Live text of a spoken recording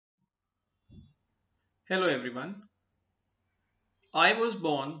Hello everyone. I was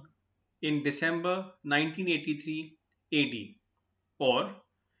born in December 1983 AD or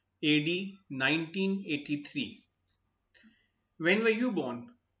AD 1983. When were you born?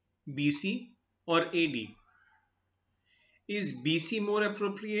 BC or AD? Is BC more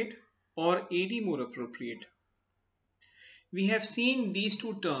appropriate or AD more appropriate? We have seen these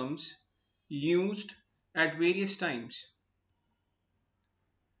two terms used at various times.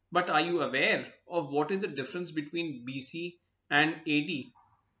 But are you aware of what is the difference between BC and AD?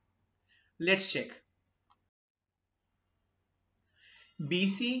 Let's check.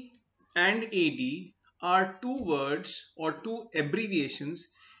 BC and AD are two words or two abbreviations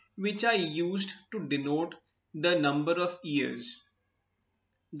which are used to denote the number of years,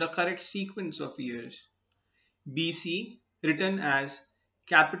 the correct sequence of years. BC written as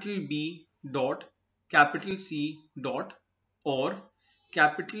capital B dot capital C dot or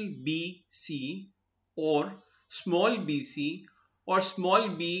capital BC or small bc or small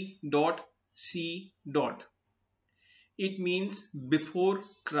b dot c dot. It means before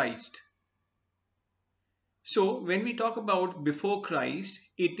Christ. So when we talk about before Christ,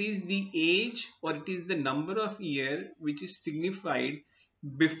 it is the age or it is the number of year which is signified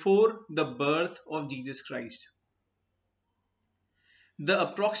before the birth of Jesus Christ. The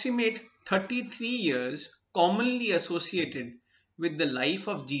approximate 33 years commonly associated with the life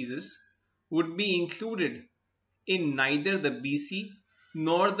of Jesus would be included in neither the BC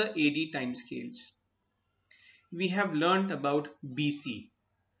nor the AD timescales. We have learnt about BC,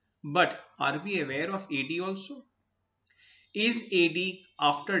 but are we aware of AD also? Is AD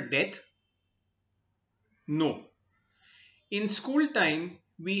after death? No. In school time,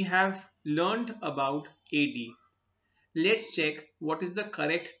 we have learned about AD. Let's check what is the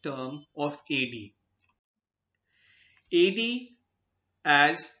correct term of AD. AD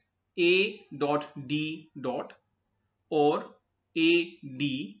as A.D. or AD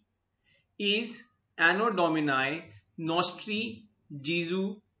is Anno Domini Nostri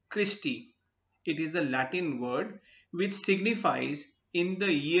Jesu Christi. It is a Latin word which signifies in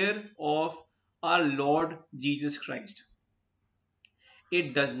the year of our Lord Jesus Christ.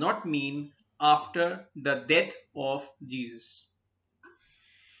 It does not mean after the death of Jesus.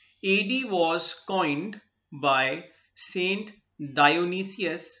 AD was coined by Saint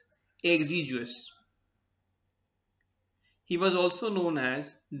Dionysius Exiguus. He was also known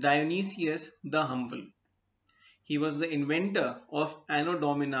as Dionysius the Humble. He was the inventor of Anno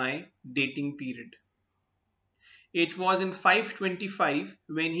Domini dating period. It was in 525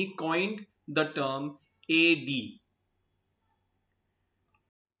 when he coined the term AD.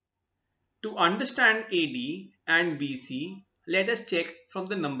 To understand AD and BC, let us check from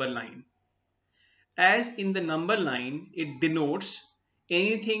the number line. As in the number line, it denotes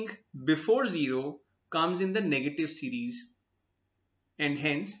anything before 0 comes in the negative series. And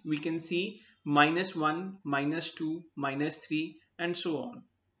hence, we can see -1, -2, -3 and so on.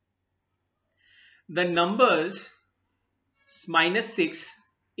 The numbers -6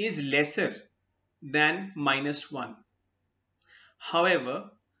 is lesser than -1.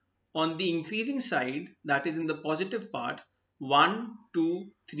 However, on the increasing side, that is in the positive part, 1,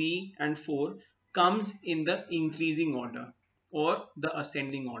 2, 3 and 4 comes in the increasing order or the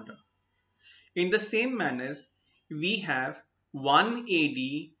ascending order. In the same manner, we have 1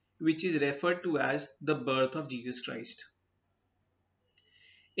 AD which is referred to as the birth of Jesus Christ.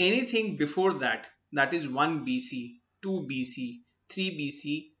 Anything before that, that is 1 BC, 2 BC, 3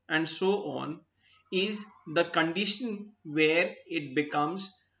 BC and so on, is the condition where it becomes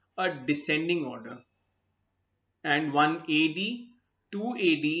a descending order. And 1 AD, 2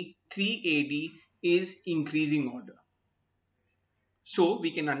 AD, 3 AD is increasing order. So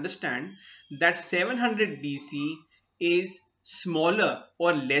we can understand that 700 BC is smaller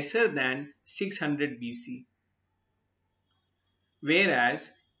or lesser than 600 BC.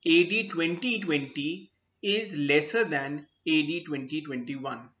 Whereas AD 2020 is lesser than AD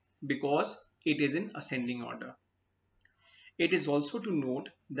 2021 because it is in ascending order. It is also to note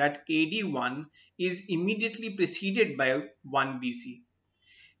that AD 1 is immediately preceded by 1 BC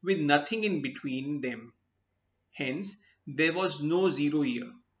with nothing in between them. Hence, there was no 0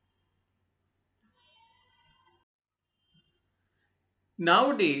 year.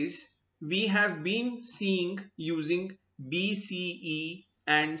 Nowadays, we have been seeing using BCE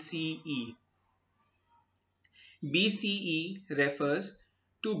and CE. BCE refers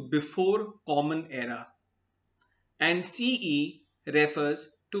to before Common Era and CE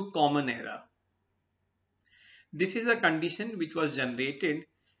refers to Common Era. This is a condition which was generated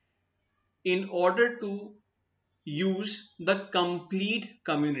in order to use the complete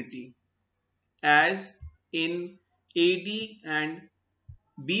community, as in AD and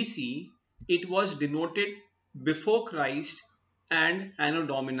BC, it was denoted before Christ and Anno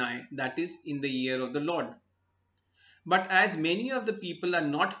Domini, that is in the year of the Lord. But as many of the people are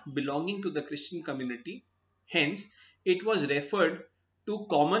not belonging to the Christian community, hence it was referred to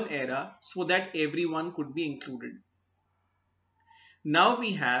common era so that everyone could be included. Now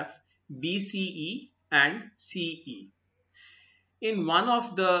we have BCE and CE. In one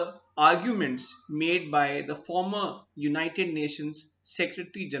of the arguments made by the former United Nations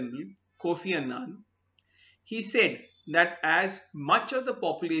Secretary General Kofi Annan, he said that as much of the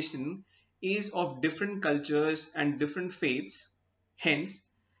population is of different cultures and different faiths, hence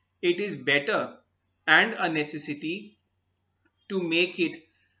it is better and a necessity to make it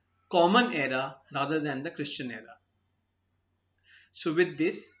common era rather than the Christian era. So with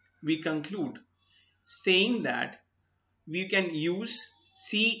this, we conclude saying that we can use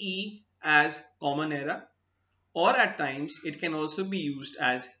CE as common era, or at times it can also be used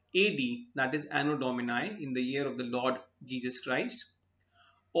as AD, that is Anno Domini, in the year of the Lord Jesus Christ,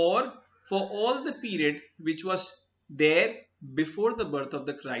 or for all the period which was there before the birth of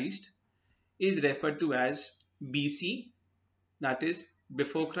the Christ is referred to as BC, that is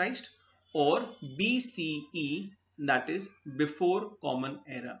before Christ, or BCE, that is before Common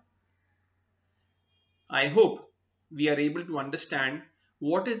Era. I hope we are able to understand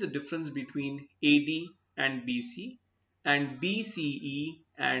what is the difference between AD and BC and BCE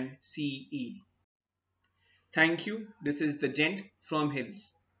and CE. Thank you. This is the Gent from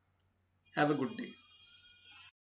Hills. Have a good day.